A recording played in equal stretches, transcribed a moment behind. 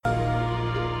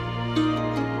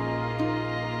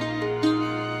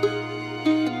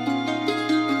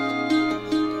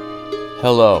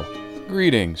Hello,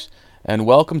 greetings, and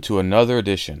welcome to another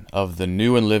edition of The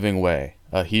New and Living Way,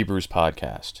 a Hebrews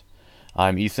podcast.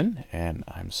 I'm Ethan, and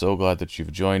I'm so glad that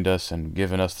you've joined us and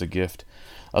given us the gift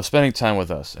of spending time with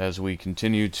us as we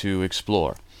continue to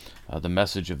explore the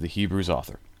message of the Hebrews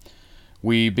author.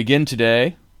 We begin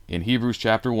today in Hebrews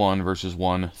chapter 1, verses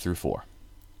 1 through 4.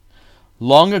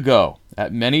 Long ago,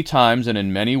 at many times and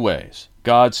in many ways,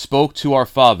 God spoke to our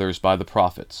fathers by the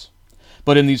prophets.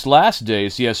 But in these last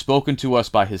days he has spoken to us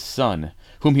by his Son,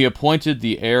 whom he appointed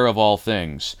the heir of all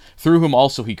things, through whom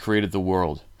also he created the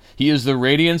world. He is the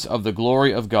radiance of the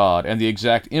glory of God and the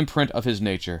exact imprint of his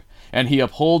nature, and he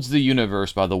upholds the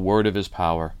universe by the word of his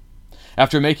power.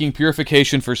 After making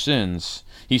purification for sins,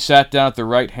 he sat down at the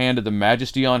right hand of the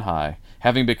Majesty on high,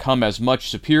 having become as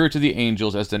much superior to the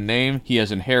angels as the name he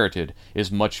has inherited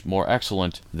is much more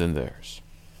excellent than theirs.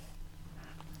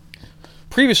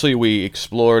 Previously, we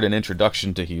explored an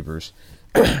introduction to Hebrews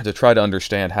to try to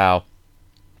understand how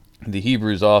the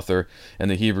Hebrews author and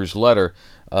the Hebrews letter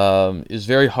is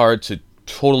very hard to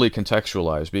totally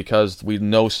contextualize because we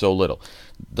know so little.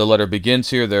 The letter begins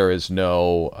here. There is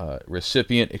no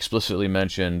recipient explicitly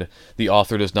mentioned. The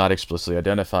author does not explicitly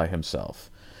identify himself.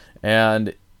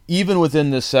 And even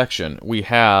within this section, we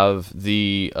have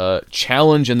the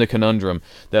challenge and the conundrum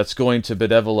that's going to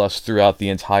bedevil us throughout the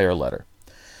entire letter.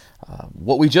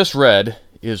 What we just read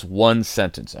is one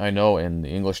sentence. I know in the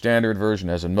English Standard Version,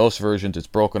 as in most versions, it's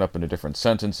broken up into different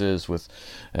sentences,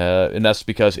 and that's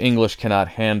because English cannot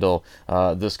handle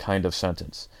this kind of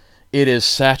sentence. It is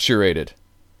saturated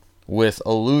with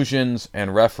allusions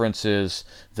and references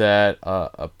that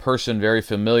a person very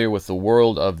familiar with the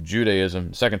world of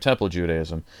Judaism, Second Temple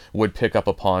Judaism, would pick up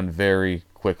upon very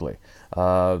quickly.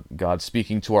 God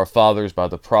speaking to our fathers by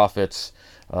the prophets,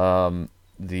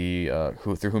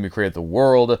 through whom he created the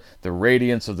world, the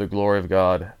radiance of the glory of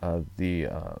God, the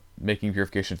making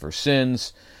purification for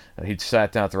sins. He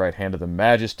sat down at the right hand of the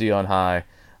Majesty on high.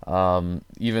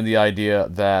 Even the idea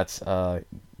that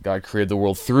God created the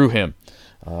world through him,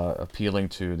 appealing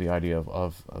to the idea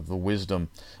of the wisdom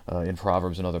in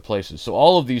Proverbs and other places. So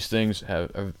all of these things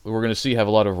we're going to see have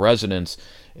a lot of resonance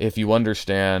if you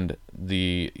understand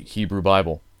the Hebrew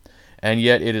Bible. And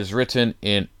yet it is written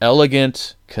in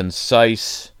elegant,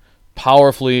 concise,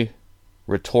 powerfully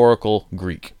rhetorical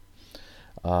Greek.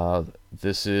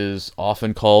 This is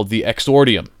often called the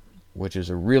exordium, which is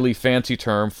a really fancy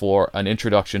term for an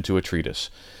introduction to a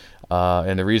treatise.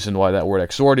 And the reason why that word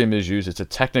exordium is used, it's a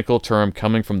technical term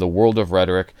coming from the world of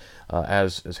rhetoric,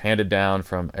 as is handed down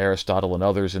from Aristotle and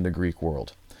others in the Greek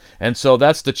world. And so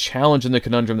that's the challenge and the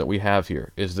conundrum that we have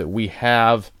here, is that we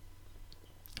have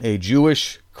a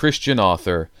Jewish Christian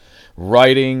author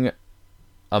writing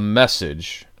a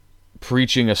message,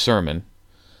 preaching a sermon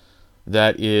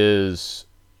that is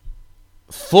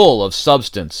full of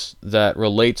substance that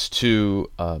relates to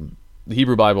the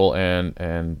Hebrew Bible and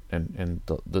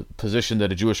the position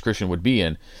that a Jewish Christian would be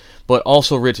in, but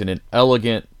also written in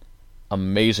elegant,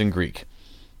 amazing Greek.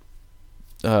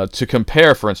 To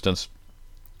compare, for instance,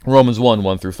 Romans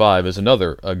 1 through 5 is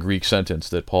another Greek sentence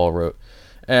that Paul wrote.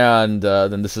 And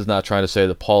then this is not trying to say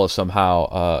that Paul is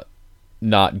somehow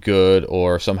not good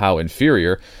or somehow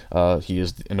inferior. He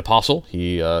is an apostle.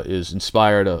 He is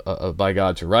inspired by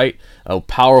God to write. A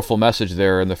powerful message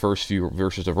there in the first few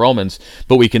verses of Romans,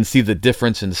 but we can see the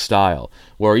difference in style,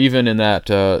 where even in that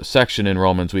section in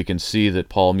Romans, we can see that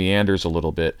Paul meanders a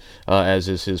little bit, as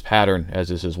is his pattern, as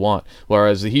is his wont,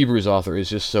 whereas the Hebrews author is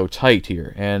just so tight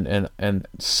here, and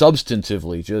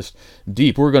substantively just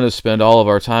deep. We're going to spend all of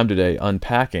our time today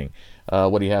unpacking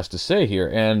what he has to say here,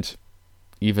 and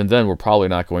even then, we're probably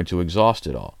not going to exhaust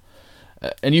it all.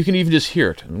 And you can even just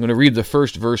hear it. I'm going to read the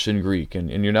first verse in Greek,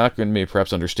 and you're not going to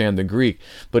perhaps understand the Greek,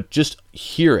 but just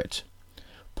hear it.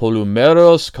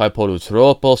 Polumeros kai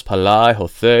polutropos palai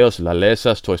hotheos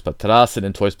lalesas tois patrasen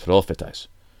and tois prophetais.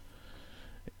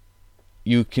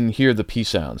 You can hear the P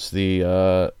sounds,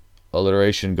 the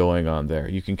alliteration going on there.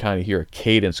 You can kind of hear a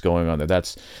cadence going on there.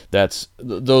 That's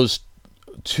those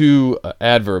two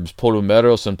adverbs,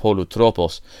 polumeros and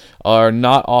polutropos, are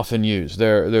not often used.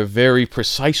 They're very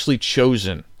precisely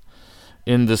chosen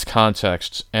in this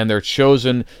context, and they're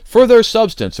chosen for their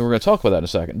substance, and we're going to talk about that in a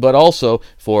second, but also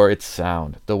for its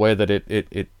sound, the way that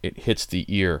it hits the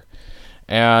ear.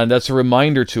 And that's a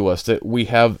reminder to us that we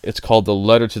have, it's called the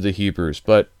letter to the Hebrews,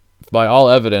 but by all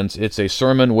evidence, it's a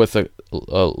sermon with a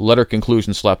letter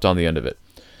conclusion slapped on the end of it.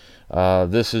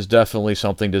 This is definitely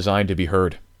something designed to be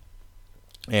heard.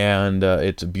 and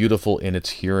it's beautiful in its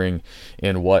hearing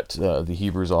in what the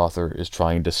Hebrews author is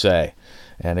trying to say.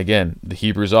 And again, the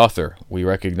Hebrews author, we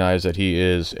recognize that he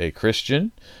is a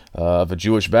Christian of a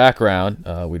Jewish background.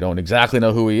 We don't exactly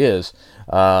know who he is,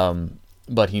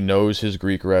 but he knows his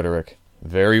Greek rhetoric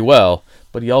very well,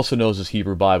 but he also knows his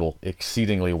Hebrew Bible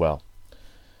exceedingly well.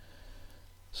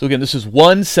 So again, this is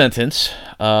one sentence.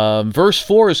 Verse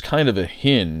 4 is kind of a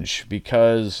hinge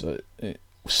because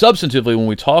substantively, when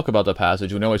we talk about the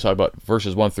passage, we normally talk about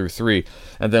verses 1 through 3,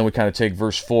 and then we kind of take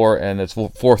verse 4, and it's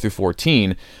 4 through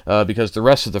 14, because the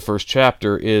rest of the first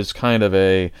chapter is kind of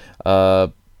an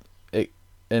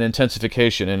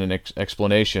intensification and an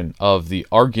explanation of the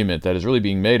argument that is really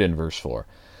being made in verse 4.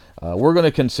 We're going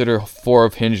to consider 4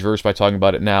 of hinge verse by talking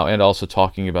about it now, and also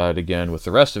talking about it again with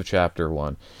the rest of chapter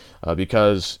 1.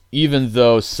 Because even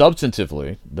though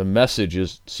substantively the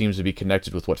message seems to be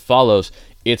connected with what follows,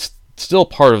 it's still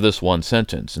part of this one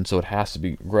sentence, and so it has to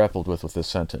be grappled with this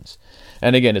sentence.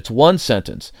 And again, it's one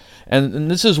sentence,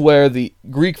 and this is where the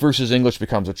Greek versus English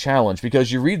becomes a challenge,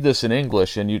 because you read this in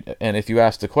English, and if you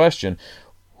ask the question,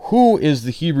 who is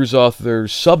the Hebrews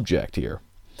author's subject here?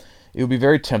 It would be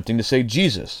very tempting to say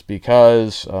Jesus,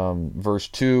 because verse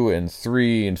 2 and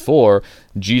 3 and 4,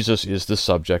 Jesus is the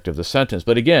subject of the sentence.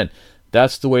 But again,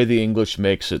 that's the way the English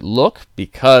makes it look,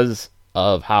 because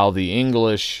of how the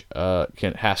English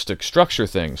has to structure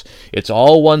things. It's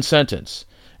all one sentence,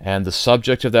 and the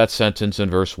subject of that sentence in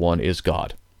verse 1 is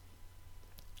God.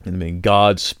 And I mean,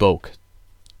 God spoke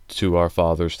to our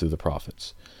fathers through the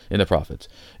prophets.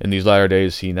 In these latter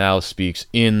days, he now speaks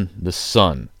in the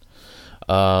Son.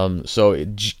 So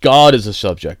God is the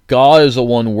subject. God is the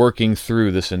one working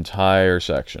through this entire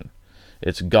section.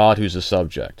 It's God who's the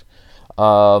subject.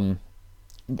 And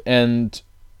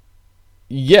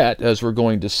yet, as we're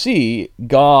going to see,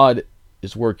 God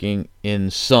is working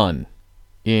in Son,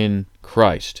 in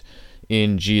Christ,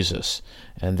 in Jesus.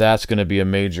 And that's going to be a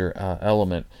major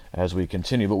element as we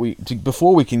continue. But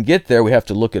before we can get there, we have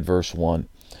to look at verse 1,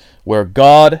 where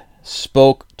God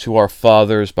spoke to our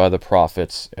fathers by the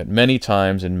prophets at many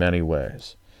times in many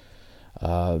ways.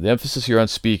 The emphasis here on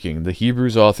speaking, the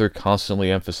Hebrews author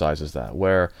constantly emphasizes that,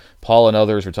 where Paul and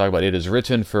others were talking about it is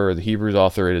written, for the Hebrews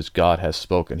author, it is God has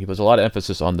spoken. He puts a lot of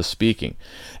emphasis on the speaking.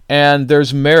 And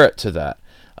there's merit to that.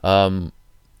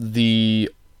 The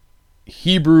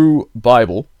Hebrew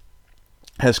Bible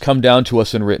has come down to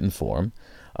us in written form,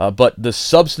 but the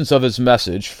substance of his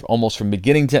message, almost from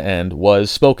beginning to end, was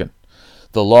spoken.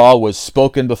 The law was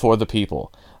spoken before the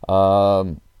people.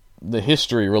 The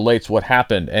history relates what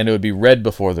happened, and it would be read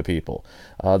before the people.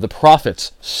 The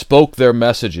prophets spoke their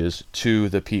messages to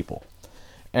the people.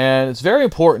 And it's very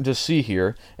important to see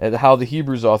here how the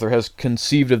Hebrews author has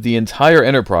conceived of the entire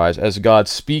enterprise as God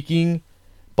speaking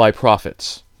by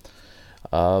prophets.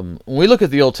 When we look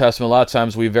at the Old Testament, a lot of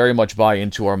times we very much buy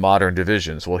into our modern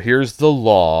divisions. Well, here's the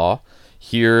law,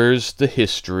 here's the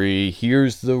history,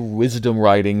 here's the wisdom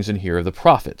writings, and here are the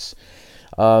prophets.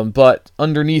 But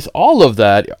underneath all of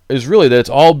that is really that it's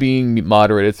all being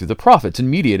moderated through the prophets and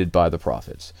mediated by the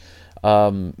prophets.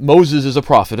 Moses is a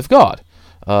prophet of God.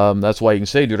 That's why you can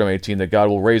say in Deuteronomy 18 that God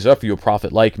will raise up for you a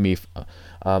prophet like me,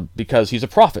 because he's a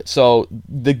prophet. So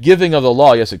the giving of the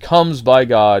law, yes, it comes by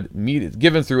God,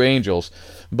 given through angels,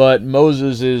 but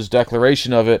Moses'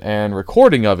 declaration of it and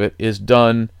recording of it is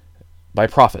done by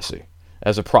prophecy,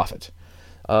 as a prophet.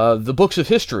 The books of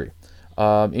history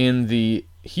in the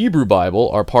Hebrew Bible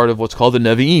are part of what's called the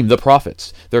Nevi'im, the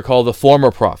prophets. They're called the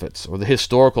former prophets, or the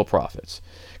historical prophets.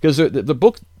 Because the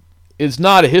book is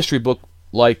not a history book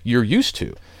like you're used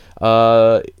to.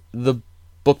 The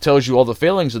book tells you all the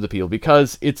failings of the people,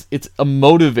 because it's a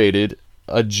motivated,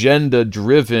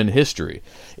 agenda-driven history.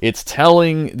 It's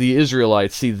telling the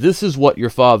Israelites, see, this is what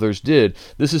your fathers did.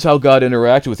 This is how God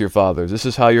interacted with your fathers. This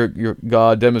is how your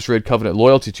God demonstrated covenant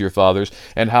loyalty to your fathers,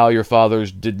 and how your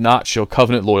fathers did not show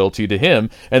covenant loyalty to him,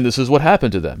 and this is what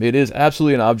happened to them. It is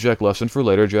absolutely an object lesson for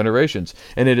later generations,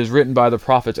 and it is written by the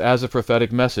prophets as a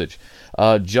prophetic message,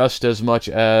 just as much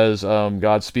as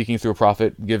God speaking through a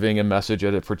prophet giving a message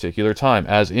at a particular time,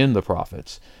 as in the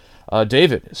prophets.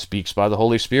 David speaks by the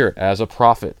Holy Spirit as a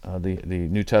prophet. The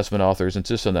New Testament authors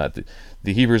insist on that.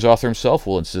 The Hebrews author himself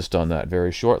will insist on that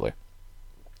very shortly.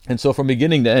 And so from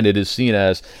beginning to end, it is seen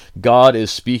as God is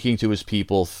speaking to his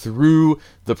people through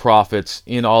the prophets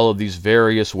in all of these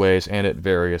various ways and at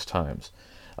various times.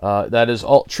 That is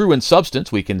all true in substance.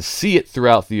 We can see it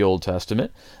throughout the Old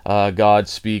Testament. God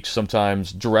speaks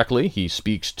sometimes directly. He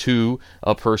speaks to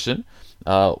a person.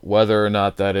 Whether or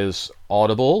not that is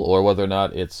audible, or whether or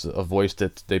not it's a voice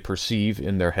that they perceive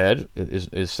in their head,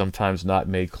 is sometimes not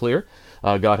made clear.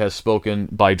 God has spoken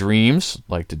by dreams,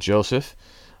 like to Joseph.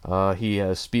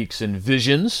 He speaks in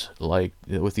visions, like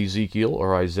with Ezekiel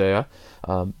or Isaiah.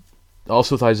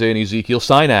 Also with Isaiah and Ezekiel,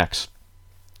 sign acts,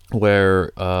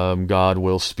 where God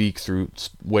will speak through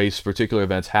ways particular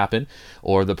events happen,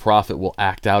 or the prophet will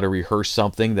act out or rehearse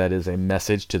something that is a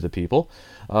message to the people.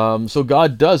 So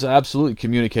God does absolutely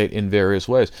communicate in various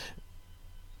ways,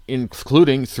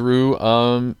 including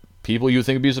through people you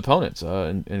think would be his opponents.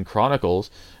 In Chronicles,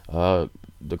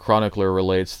 the chronicler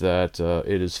relates that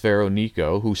it is Pharaoh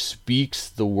Necho who speaks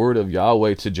the word of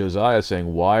Yahweh to Josiah,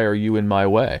 saying, "Why are you in my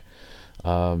way?"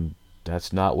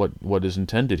 That's not what is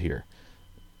intended here.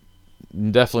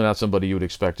 Definitely not somebody you would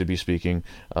expect to be speaking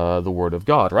the word of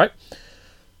God, right?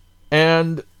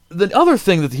 And the other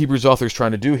thing that the Hebrews author is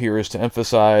trying to do here is to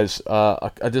emphasize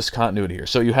a discontinuity here.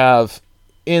 So you have,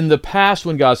 in the past,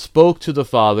 when God spoke to the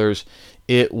fathers,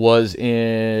 it was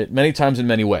in many times in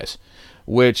many ways,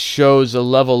 which shows a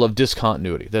level of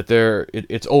discontinuity, that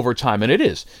it's over time, and it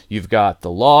is. You've got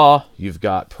the law, you've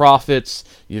got prophets,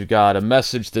 you've got a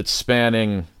message that's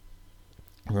spanning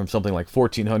from something like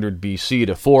 1400 BC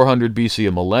to 400 BC,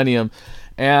 a millennium,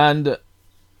 and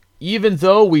even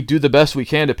though we do the best we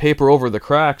can to paper over the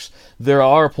cracks, there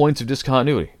are points of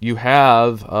discontinuity. You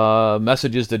have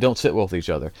messages that don't sit well with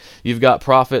each other. You've got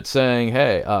prophets saying,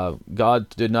 "Hey, God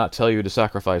did not tell you to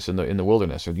sacrifice in the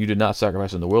wilderness, or you did not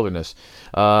sacrifice in the wilderness."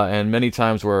 And many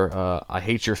times where I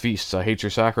hate your feasts, I hate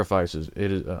your sacrifices.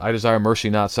 I desire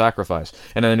mercy, not sacrifice.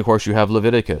 And then of course you have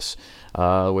Leviticus,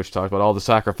 which talks about all the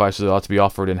sacrifices that ought to be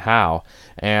offered and how.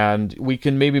 And we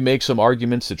can maybe make some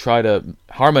arguments to try to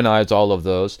harmonize all of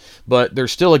those, but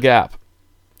there's still a gap.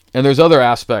 And there's other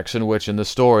aspects in which in the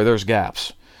story there's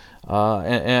gaps.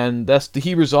 And that's the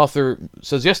Hebrews author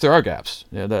says, yes, there are gaps.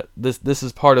 That this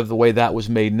is part of the way that was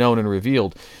made known and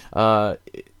revealed.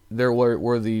 There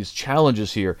were these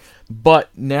challenges here. But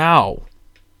now,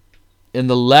 in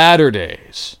the latter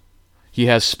days, he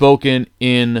has spoken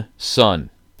in Son.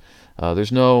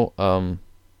 There's no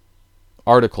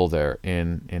article there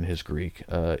in his Greek.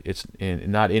 It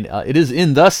is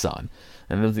in the Son,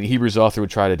 and the Hebrews author would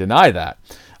try to deny that.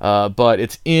 But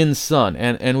it's in Son,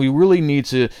 and we really need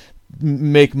to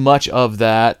make much of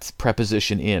that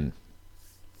preposition in.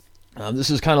 This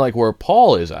is kind of like where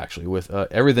Paul is actually, with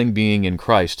everything being in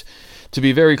Christ. To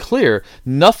be very clear,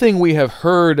 nothing we have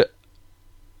heard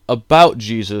about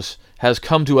Jesus has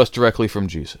come to us directly from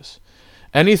Jesus.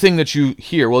 Anything that you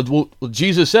hear, well,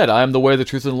 Jesus said, "I am the way, the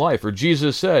truth, and life." Or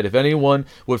Jesus said, "If anyone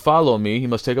would follow me, he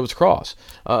must take up his cross."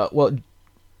 Well,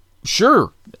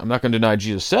 sure, I'm not going to deny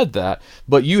Jesus said that,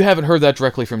 but you haven't heard that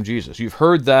directly from Jesus. You've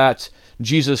heard that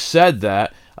Jesus said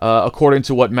that according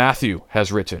to what Matthew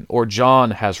has written or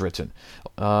John has written.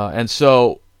 And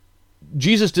so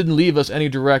Jesus didn't leave us any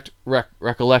direct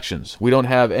recollections. We don't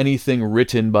have anything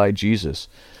written by Jesus.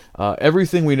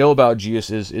 Everything we know about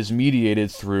Jesus is mediated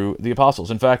through the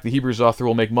apostles. In fact, the Hebrews author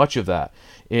will make much of that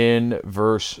in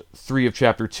verse 3 of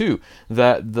chapter 2,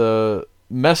 that the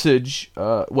message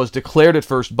was declared at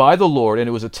first by the Lord, and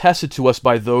it was attested to us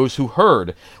by those who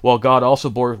heard, while God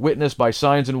also bore witness by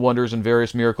signs and wonders and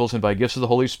various miracles and by gifts of the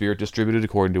Holy Spirit distributed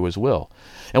according to his will.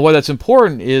 And why that's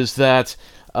important is that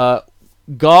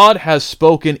God has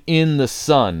spoken in the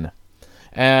Son,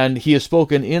 and he has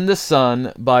spoken in the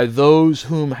Son by those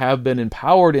whom have been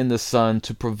empowered in the Son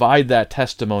to provide that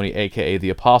testimony, aka the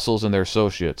apostles and their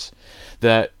associates,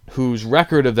 whose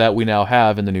record of that we now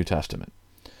have in the New Testament.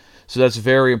 So that's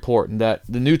very important, that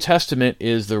the New Testament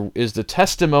is the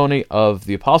testimony of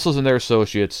the apostles and their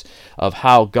associates of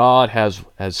how God has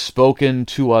spoken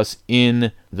to us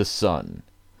in the Son.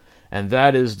 And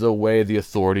that is the way the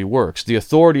authority works. The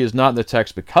authority is not in the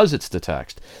text because it's the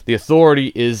text. The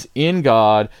authority is in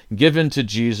God, given to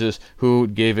Jesus, who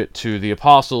gave it to the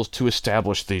apostles to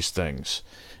establish these things.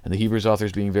 And the Hebrews author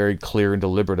is being very clear and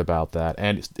deliberate about that.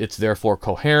 And it's therefore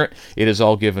coherent. It is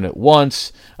all given at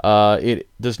once. It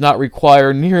does not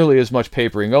require nearly as much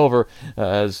papering over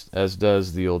as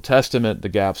does the Old Testament. The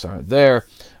gaps aren't there.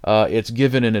 It's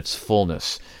given in its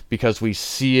fullness, because we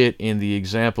see it in the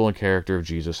example and character of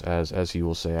Jesus, as he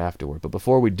will say afterward. But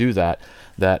before we do that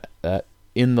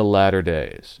in the latter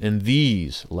days, in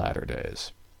these latter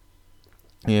days,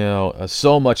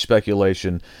 so much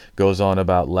speculation goes on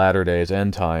about latter days,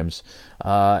 end times,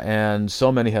 and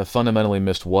so many have fundamentally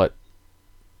missed what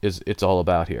it's all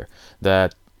about here.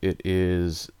 That it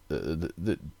is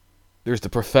there's the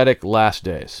prophetic last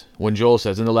days, when Joel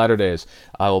says, "In the latter days,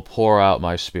 I will pour out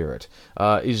my Spirit."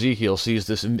 Ezekiel sees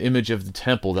this image of the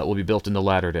temple that will be built in the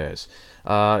latter days.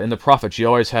 In the prophets, you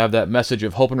always have that message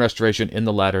of hope and restoration in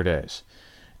the latter days.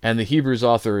 And the Hebrews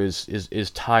author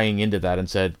is tying into that and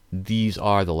said, these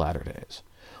are the latter days.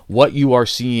 what you are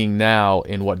seeing now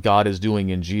in what God is doing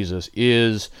in Jesus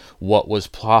is what was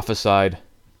prophesied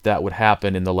that would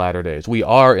happen in the latter days. We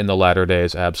are in the latter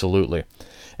days, absolutely.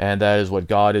 And that is what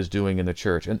God is doing in the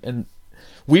church. And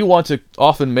we want to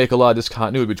often make a lot of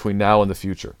discontinuity between now and the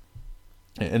future.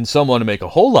 And some want to make a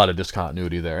whole lot of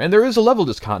discontinuity there. And there is a level of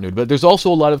discontinuity, but there's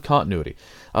also a lot of continuity.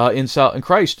 In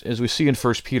Christ, as we see in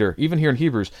 1 Peter, even here in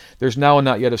Hebrews, there's now and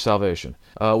not yet of salvation.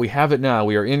 We have it now.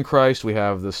 We are in Christ. We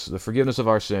have the forgiveness of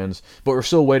our sins, but we're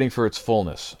still waiting for its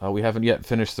fullness. We haven't yet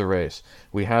finished the race.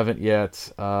 We haven't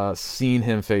yet seen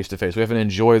him face to face. We haven't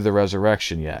enjoyed the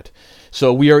resurrection yet.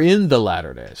 So we are in the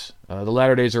latter days. The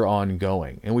latter days are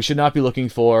ongoing, and we should not be looking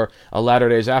for a latter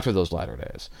days after those latter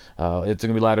days. It's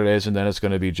going to be latter days, and then it's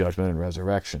going to be judgment and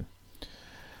resurrection.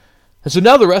 And so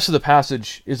now the rest of the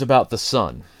passage is about the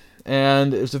Son.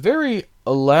 And there's a very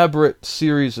elaborate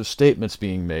series of statements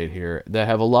being made here that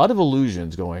have a lot of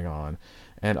allusions going on.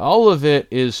 And all of it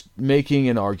is making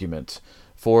an argument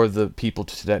for the people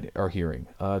that are hearing,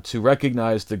 to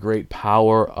recognize the great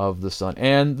power of the Son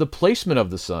and the placement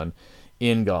of the Son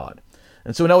in God.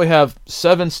 And so now we have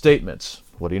 7 statements.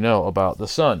 What do you know about the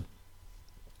Son?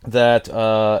 That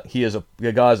God is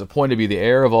appointed to be the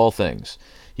heir of all things.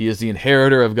 He is the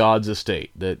inheritor of God's estate,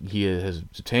 that he has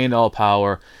obtained all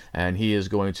power, and he is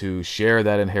going to share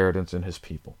that inheritance in his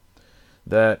people.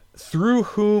 That through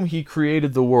whom he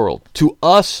created the world. To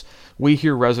us, we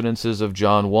hear resonances of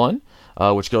John 1,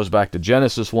 which goes back to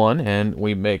Genesis 1, and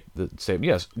we make the statement,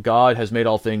 yes, God has made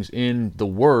all things in the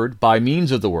Word, by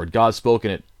means of the Word. God spoke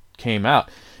and it came out,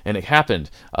 and it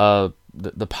happened.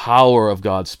 The power of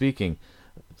God speaking.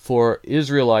 For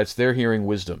Israelites, they're hearing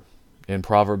wisdom. In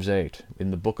Proverbs 8,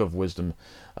 in the book of wisdom,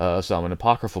 Solomon,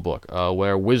 apocryphal book,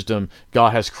 where wisdom,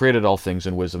 God has created all things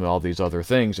in wisdom and all these other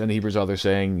things. And the Hebrews are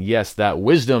saying, yes, that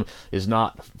wisdom is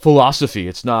not philosophy.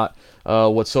 It's not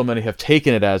what so many have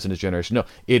taken it as in this generation. No,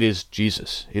 it is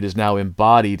Jesus. It is now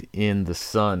embodied in the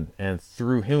Son, and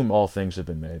through him all things have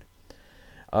been made.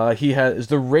 He is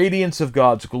the radiance of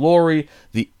God's glory,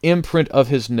 the imprint of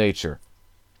his nature.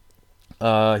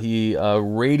 He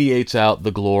radiates out the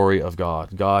glory of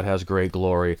God. God has great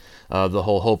glory. The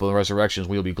whole hope of the resurrection is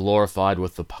we will be glorified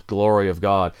with the glory of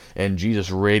God, and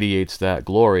Jesus radiates that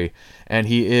glory. And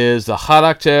he is the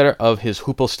character of his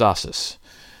hypostasis.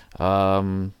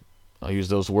 I'll use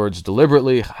those words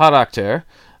deliberately. Character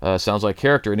sounds like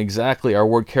character, and exactly our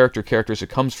word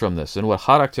characteristic comes from this. And what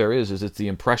character is it's the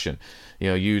impression. You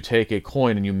know, you take a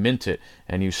coin and you mint it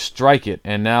and you strike it,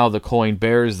 and now the coin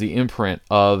bears the imprint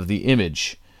of the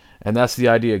image. And that's the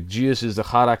idea. Jesus is the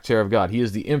character of God. He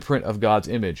is the imprint of God's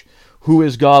image. Who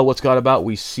is God? What's God about?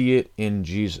 We see it in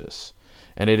Jesus.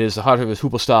 And it is the heart of his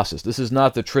hypostasis. This is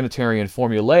not the Trinitarian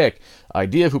formulaic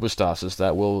idea of hypostasis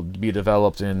that will be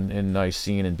developed in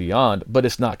Nicene and beyond, but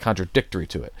it's not contradictory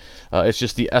to it. It's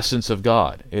just the essence of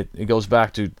God. It goes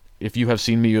back to, if you have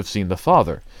seen me, you have seen the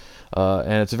Father.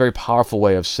 And it's a very powerful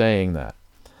way of saying that.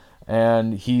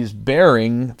 And he's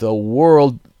bearing the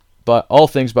world, but all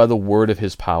things by the word of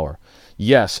his power.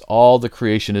 Yes, all the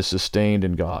creation is sustained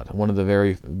in God. One of the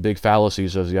very big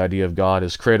fallacies of the idea of God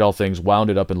is create all things, wound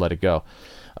it up, and let it go.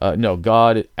 No,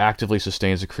 God actively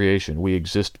sustains the creation. We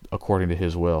exist according to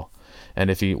his will. And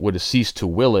if he would have ceased to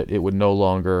will it, it would no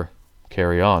longer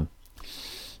carry on.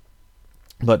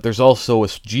 But there's also,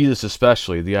 with Jesus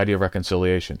especially, the idea of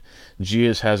reconciliation.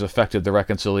 Jesus has effected the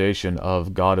reconciliation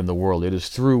of God and the world. It is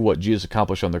through what Jesus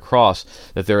accomplished on the cross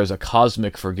that there is a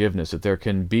cosmic forgiveness, that there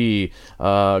can be,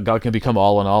 God can become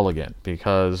all in all again,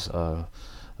 because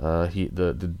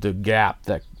the gap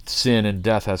that sin and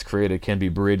death has created can be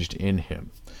bridged in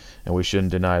him. And we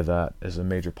shouldn't deny that as a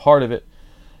major part of it.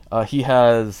 He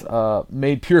has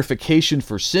made purification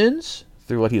for sins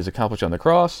through what he has accomplished on the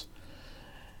cross.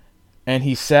 And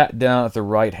he sat down at the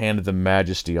right hand of the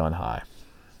Majesty on high.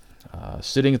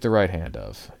 Sitting at the right hand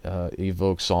of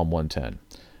evokes Psalm 110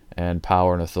 and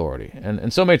power and authority.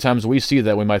 And so many times we see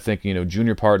that we might think,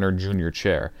 junior partner, junior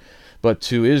chair. But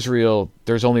to Israel,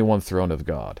 there's only one throne of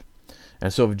God.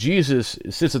 And so if Jesus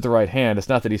sits at the right hand, it's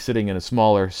not that he's sitting in a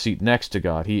smaller seat next to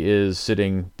God. He is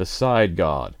sitting beside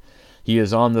God. He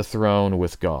is on the throne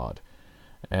with God.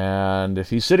 And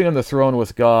if he's sitting on the throne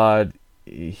with God,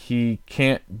 he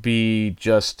can't be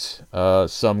just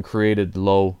some created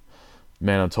low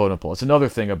man on totem pole. It's another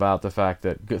thing about the fact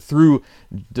that through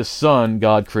the Son,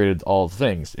 God created all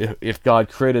things. If God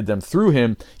created them through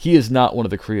him, he is not one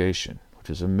of the creation, which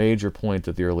is a major point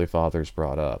that the early fathers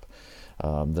brought up.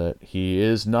 That he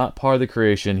is not part of the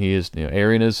creation. He is,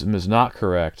 Arianism is not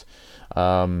correct.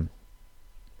 And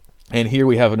here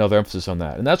we have another emphasis on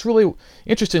that. And that's really,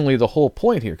 interestingly, the whole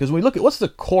point here. Because when we look at what's the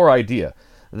core idea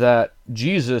that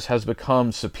Jesus has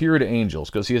become superior to angels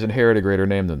because he has inherited a greater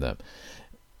name than them.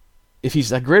 If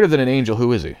he's greater than an angel,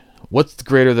 who is he? What's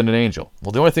greater than an angel?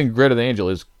 Well, the only thing greater than an angel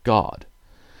is God.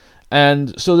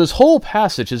 And so this whole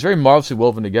passage is very marvelously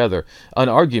woven together, an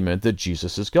argument that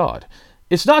Jesus is God.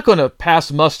 It's not going to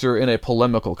pass muster in a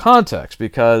polemical context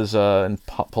because in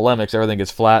polemics everything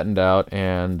gets flattened out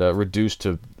and reduced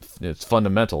to its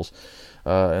fundamentals,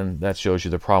 and that shows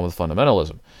you the problem with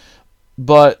fundamentalism.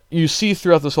 But you see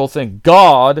throughout this whole thing,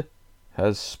 God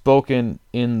has spoken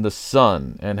in the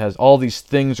Son, and has all these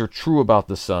things are true about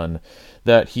the Son,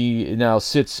 that he now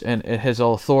sits and has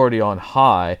authority on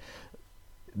high,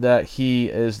 that he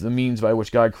is the means by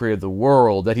which God created the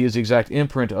world, that he is the exact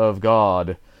imprint of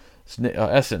God's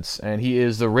essence, and he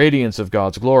is the radiance of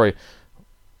God's glory.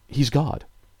 He's God.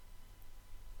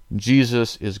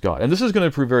 Jesus is God. And this is going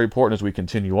to prove very important as we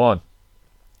continue on,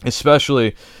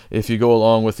 especially if you go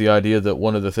along with the idea that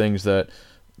one of the things that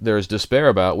there is despair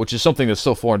about, which is something that's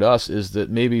so foreign to us, is that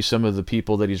maybe some of the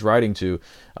people that he's writing to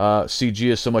see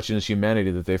Jesus so much in his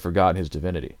humanity that they've forgotten his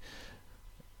divinity.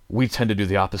 We tend to do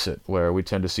the opposite, where we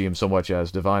tend to see him so much as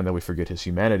divine that we forget his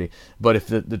humanity. But if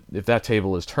if that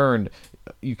table is turned,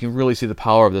 you can really see the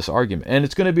power of this argument. And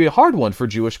it's going to be a hard one for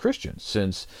Jewish Christians,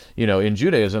 since, in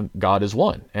Judaism, God is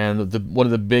one. And one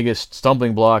of the biggest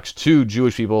stumbling blocks to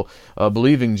Jewish people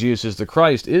believing Jesus is the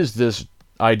Christ is this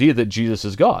idea that Jesus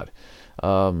is God.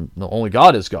 No, only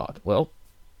God is God. Well,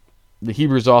 the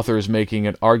Hebrews author is making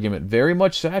an argument very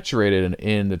much saturated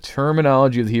in the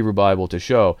terminology of the Hebrew Bible to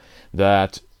show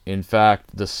that, in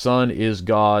fact, the Son is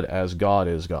God as God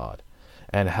is God,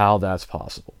 and how that's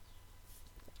possible.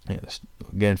 And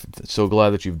again, so glad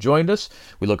that you've joined us.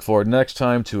 We look forward next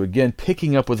time to, again,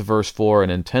 picking up with verse 4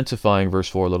 and intensifying verse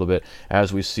 4 a little bit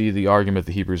as we see the argument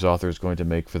the Hebrews author is going to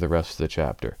make for the rest of the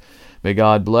chapter. May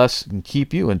God bless and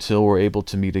keep you until we're able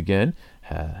to meet again,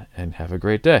 and have a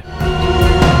great day.